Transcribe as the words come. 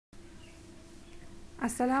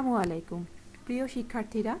আসসালামু আলাইকুম প্রিয়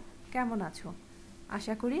শিক্ষার্থীরা, কেমন আছো?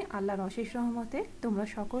 আশা করি আল্লাহর অশেষ রহমতে তোমরা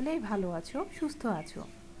সকলেই ভালো আছো, সুস্থ আছো।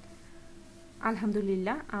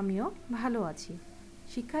 আলহামদুলিল্লাহ, আমিও ভালো আছি।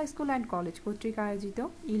 শিক্ষা স্কুল অ্যান্ড কলেজ কর্তৃক আয়োজিত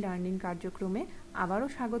ই-লার্নিং কার্যক্রমে আবারও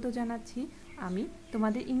স্বাগত জানাচ্ছি। আমি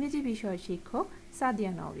তোমাদের ইংরেজি বিষয়ের শিক্ষক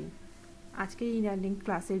সাদিয়া নওরিন। আজকের ই-লার্নিং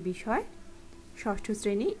ক্লাসের বিষয় ষষ্ঠ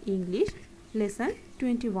শ্রেণী English, lesson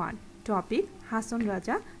 21, topic Hason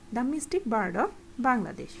Raja, the mystic bird of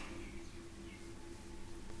Bangladesh.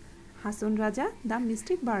 Hason Raja, the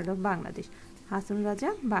mystic bird of Bangladesh. Hason Raja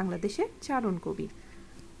বাংলাদেশের চারণ কবি।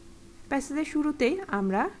 প্যাসেজের শুরুতেই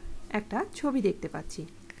আমরা একটা ছবি দেখতে পাচ্ছি।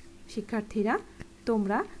 শিক্ষার্থীরা,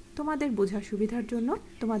 তোমরা তোমাদের বোঝার সুবিধার জন্য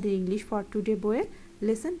তোমাদের ইংলিশ ফর টুডে বইয়ের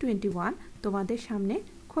লেসন 21 তোমাদের সামনে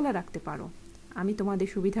খোলা রাখতে পারো। আমি তোমাদের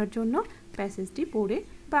সুবিধার জন্য প্যাসেজটি পড়ে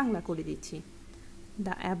বাংলা করে দিচ্ছি।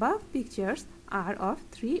 The above pictures are of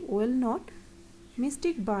three well-known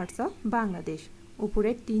mystic birds of Bangladesh.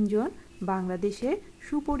 উপরের তিনজন বাংলাদেশের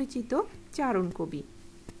সুপরিচিত চারণ কবি।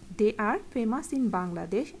 They are famous in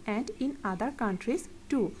Bangladesh and in other countries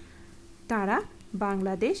too. তারা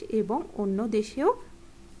বাংলাদেশ এবং অন্য দেশেও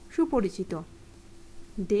সুপরিচিত।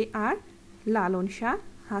 They are Lalon Shah,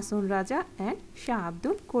 Hason Raja and Shah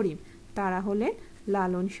Abdul Karim. তারা হলেন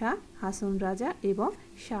লালন শাহ, হাসন রাজা এবং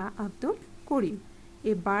Shah Abdul Karim.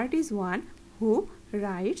 A bird is one who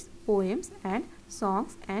writes poems and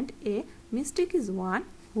songs, and a mystic is one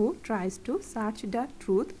who tries to search the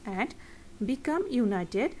truth and become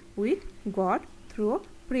united with God through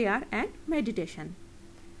prayer and meditation.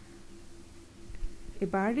 A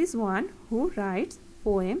bird is one who writes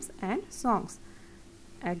poems and songs.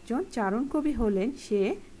 একজন চারণ কবি হলেন সে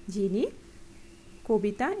যিনি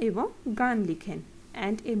কবিতা এবং গান লিখেন।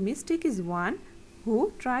 And a mystic is one who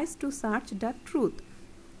tries to search the truth.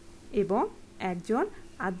 এবং একজন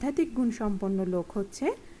আধ্যাত্মিক গুণসম্পন্ন লোক হচ্ছে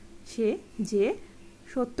সে যে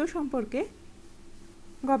সত্য সম্পর্কে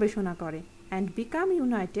গবেষণা করে। And become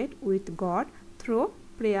United with god through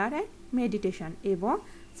prayer and meditation, এবং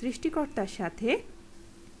সৃষ্টিকর্তার সাথে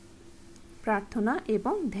প্রার্থনা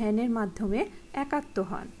এবং ধ্যানের মাধ্যমে একাত্ম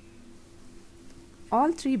হন।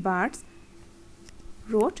 All three birds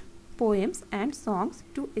রোট poems and songs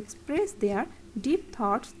to express their deep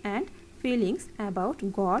thoughts and feelings about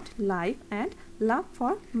God, life and love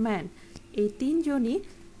for man. এই তিনজনই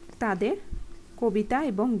তাদের কবিতা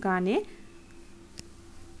এবং গানে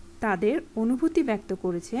তাদের অনুভূতি ব্যক্ত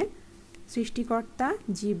করেছেন সৃষ্টিকর্তা,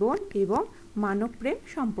 জীবন এবং মানবপ্রেম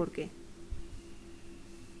সম্পর্কে।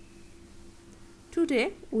 Today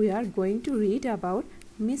we are going to read about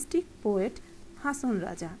mystic poet Hason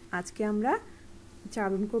Raja. আজকে আমরা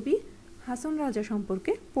চারণ কবি হাসন রাজা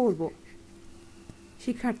সম্পর্কে পড়ব।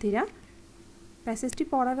 শিক্ষার্থীরা, প্যাসেজটি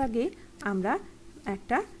পড়ার আগে আমরা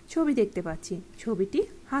একটা ছবি দেখতে পাচ্ছি। ছবিটি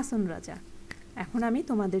হাসন রাজা। এখন আমি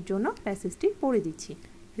তোমাদের জন্য প্যাসেজটি পড়ে দিচ্ছি।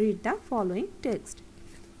 Read the following text.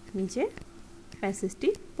 নিচে প্যাসেজটি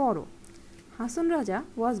পড়ো। Hason Raja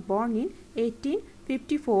was born in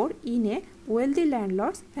 1854 in a wealthy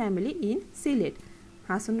landlords family in Sylhet.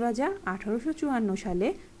 Hason Raja 1854 সালে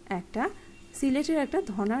সিলেটের একটা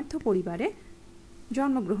ধনাঢ্য পরিবারে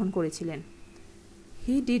জন্মগ্রহণ করেছিলেন।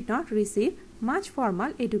 He did not receive much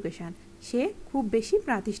formal education. সে খুব বেশি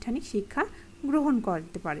প্রাতিষ্ঠানিক শিক্ষা গ্রহণ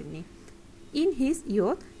করতে পারেননি। In his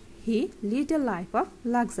youth he lead a life of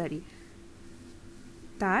luxury.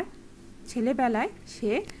 তার ছেলেবেলায়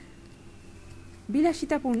সে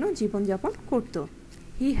বিলাসিতাপূর্ণ জীবনযাপন করত।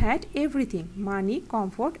 He had everything, money,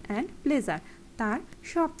 comfort and pleasure. তার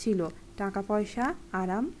সব ছিল, টাকা পয়সা,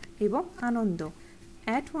 আরাম এবং আনন্দ।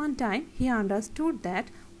 At one time he understood that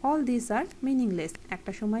all this R meaningless.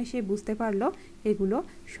 একটা সময় সে বুঝতে পারল এগুলো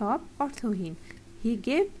সব অর্থহীন। He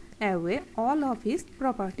gave away all of his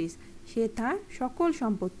properties. সে তার সকল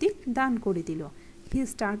সম্পত্তি দান করে দিল। He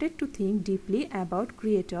started to think deeply about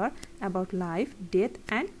creator, about life, death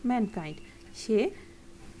and mankind. সে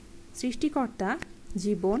সৃষ্টিকর্তা,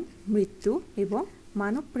 জীবন, মৃত্যু এবং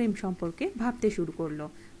মানব প্রেম সম্পর্কে ভাবতে শুরু করলো।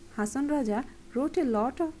 Hason Raja wrote a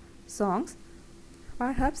lot of songs,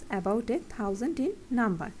 perhaps about 1000 in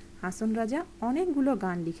number. Hason Raja অনেকগুলো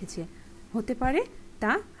গান লিখেছে, হতে পারে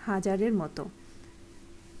তা হাজারের মতো।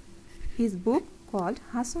 His book called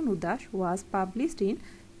Hasan Udas was published in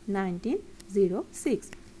 1906.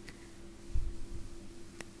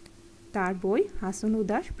 তার বই হাসন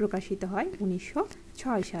উদাস প্রকাশিত হয়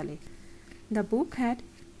 1906 সালে। The book had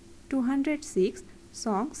 206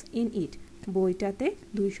 songs in it. বইটাতে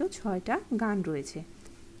 206টা গান রয়েছে।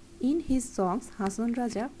 In his songs, Hasan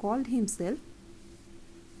Raja called himself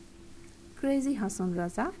Crazy Hasan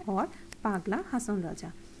Raja or পাগলা হাসন রাজা।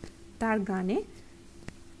 তার গানে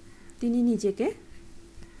তিনি নিজেকে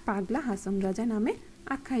পাগলা হাসন রাজা নামে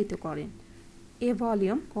আখ্যায়িত করেন। এ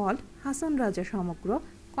ভলিউম কল্ড হাসন রাজা সমগ্র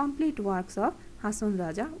complete works of Hason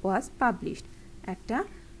Raja was published. একটা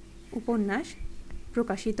উপন্যাস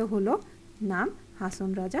প্রকাশিত হলো, নাম হাসন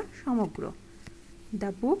রাজা সমগ্র। The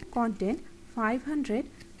book content 500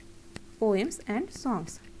 poems and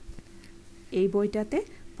songs. এই বইটাতে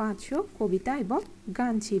 500 কবিতা এবং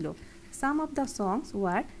গান ছিল। সাম of the songs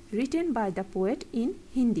were written by the poet in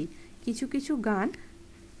Hindi. কিছু কিছু গান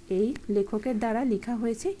এই লেখকের দ্বারা লেখা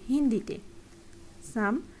হয়েছে হিন্দিতে।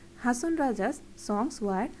 সাম হাসন রাজাস সংস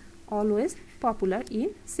war always popular in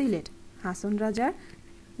Sylhet. Hason রাজার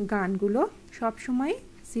গানগুলো সবসময়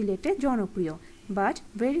সিলেটে জনপ্রিয়। But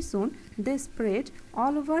very soon they spread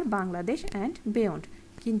all over Bangladesh and beyond.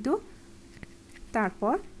 কিন্তু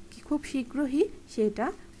তারপর খুব শীঘ্রই সেটা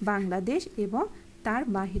বাংলাদেশ এবং তার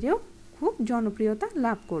বাহিরেও খুব জনপ্রিয়তা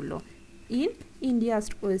লাভ করলো। In India's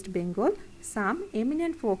West Bengal some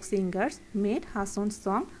eminent folk singers made Hason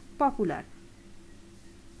song popular.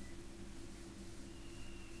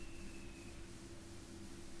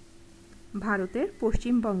 ভারতের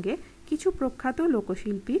পশ্চিমবঙ্গে কিছু প্রখ্যাত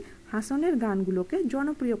লোকশিল্পী হাসনের গানগুলোকে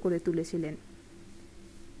জনপ্রিয় করে তুলেছিলেন।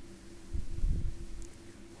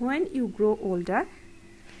 When you grow older,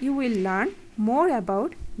 you will learn more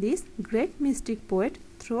about this great mystic poet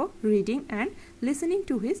through reading and listening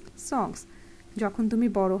to his songs. যখন তুমি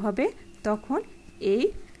বড় হবে তখন এই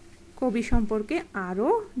কবি সম্পর্কে আরও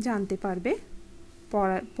জানতে পারবে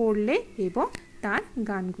পড়লে এবং তার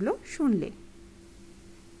গানগুলো শুনলে।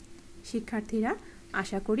 শিক্ষার্থীরা,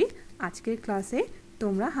 আশা করি আজকের ক্লাসে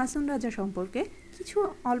তোমরা হাসন রাজা সম্পর্কে কিছু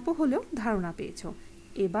অল্প হলেও ধারণা পেয়েছো।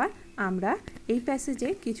 এবার আমরা এই প্যাসেজে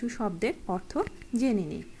কিছু শব্দের অর্থ জেনে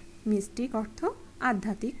নিই। মিস্টিক অর্থ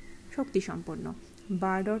আধ্যাত্মিক শক্তিসম্পন্ন,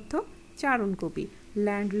 বার্ড অর্থ চারণ কবি,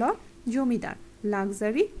 ল্যান্ডলর্ড জমিদার,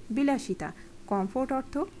 লাক্সারি বিলাসিতা, কমফোর্ট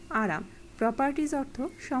অর্থ আরাম, প্রপার্টিজ অর্থ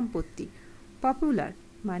সম্পত্তি, পপুলার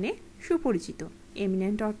মানে সুপরিচিত,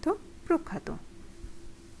 এমিনেন্ট অর্থ প্রখ্যাত।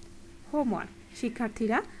 হোমওয়ার্ক।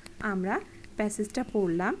 শিক্ষার্থীরা, আমরা প্যাসেজটা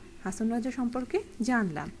পড়লাম, হাসন রাজা সম্পর্কে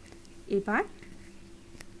জানলাম। এবার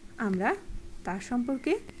আমরা তার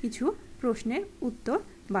সম্পর্কে কিছু প্রশ্নের উত্তর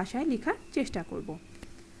বাসায় লেখার চেষ্টা করব।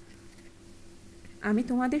 আমি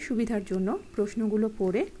তোমাদের সুবিধার জন্য প্রশ্নগুলো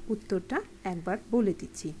পড়ে উত্তরটা একবার বলে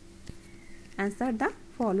দিচ্ছি। Answer the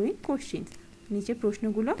following questions. নিচে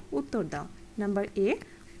প্রশ্নগুলো উত্তর দাও। Number A,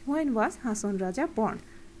 when was Hason Raja born?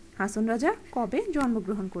 Hason Raja কবে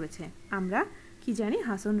জন্মগ্রহণ করেছে? আমরা কি জানি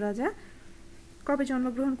হাসন রাজা কবে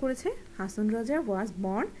জন্মগ্রহণ করেছে? Hason Raja was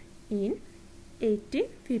born in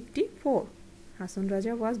 1854. Hasan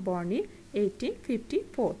Raja was born in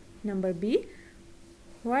 1854. Number B,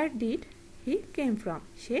 where did he came from?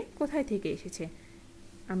 সে কোথায় থেকে এসেছে?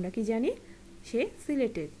 আমরা কি জানি সে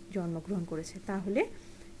সিলেটে জন্মগ্রহণ করেছে, তাহলে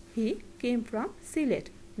he came from Sylhet.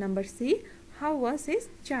 Number C, how was his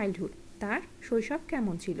childhood? তার শৈশব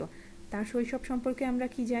কেমন ছিল? তার শৈশব সম্পর্কে আমরা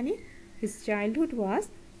কি জানি? his childhood was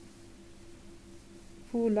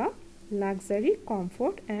full of luxury,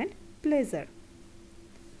 comfort and pleasure.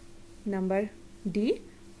 Number D,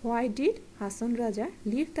 why did Hasan Raja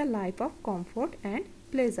live the life of comfort and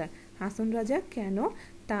pleasure? Hason Raja কেন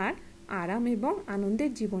তার আরাম এবং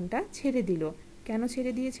আনন্দের জীবনটা ছেড়ে দিল? কেন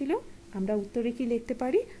ছেড়ে দিয়েছিল? আমরা উত্তরে কি লিখতে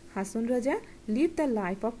পারি? Hason Raja lived the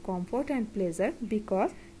life of comfort and pleasure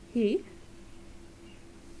because he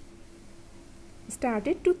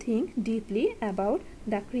started to think deeply about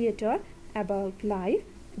the Creator, about life,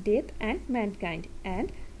 death and mankind, and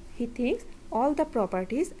he thinks all the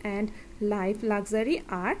properties and life luxury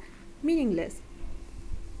are meaningless.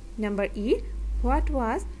 Number E, what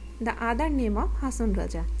was the other name of Hasan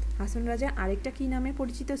Raja? Hasan Raja আরেকটা কি নামে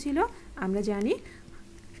পরিচিত ছিল? আমরা জানি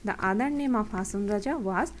the other name of Hasan Raja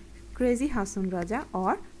was crazy Hasan Raja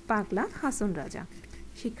or পাগলা হাসন রাজা।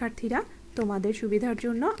 শিক্ষার্থীরা, তোমাদের সুবিধার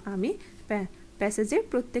জন্য আমি প্যাসেজের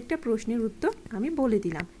প্রত্যেকটা প্রশ্নের উত্তর আমি বলে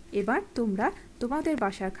দিলাম। এবার তোমরা তোমাদের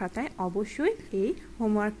বাসার খাতায় অবশ্যই এই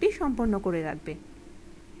হোমওয়ার্কটি সম্পন্ন করে রাখবে।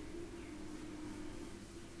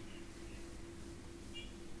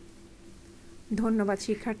 ধন্যবাদ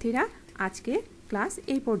শিক্ষার্থীরা, আজকে ক্লাস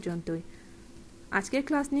এই পর্যন্তই। আজকের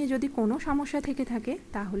ক্লাস নিয়ে যদি কোনো সমস্যা থেকে থাকে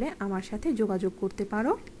তাহলে আমার সাথে যোগাযোগ করতে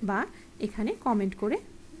পারো বা এখানে কমেন্ট করে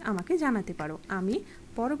আমাকে জানাতে পারো। আমি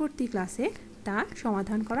পরবর্তী ক্লাসে তা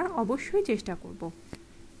সমাধান করার অবশ্যই চেষ্টা করব।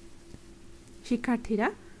 শিক্ষার্থীরা,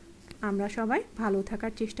 আমরা সবাই ভালো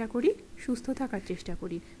থাকার চেষ্টা করি, সুস্থ থাকার চেষ্টা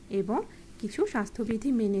করি এবং কিছু স্বাস্থ্যবিধি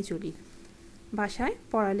মেনে চলি। বাসায়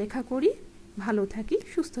পড়ালেখা করি, ভালো থাকি,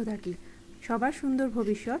 সুস্থ থাকি। সবার সুন্দর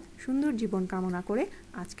ভবিষ্যৎ, সুন্দর জীবন কামনা করে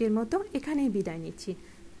আজকের মতো এখানেই বিদায় নিচ্ছি।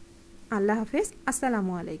 আল্লাহ হাফেজ।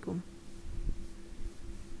 আসসালামু আলাইকুম।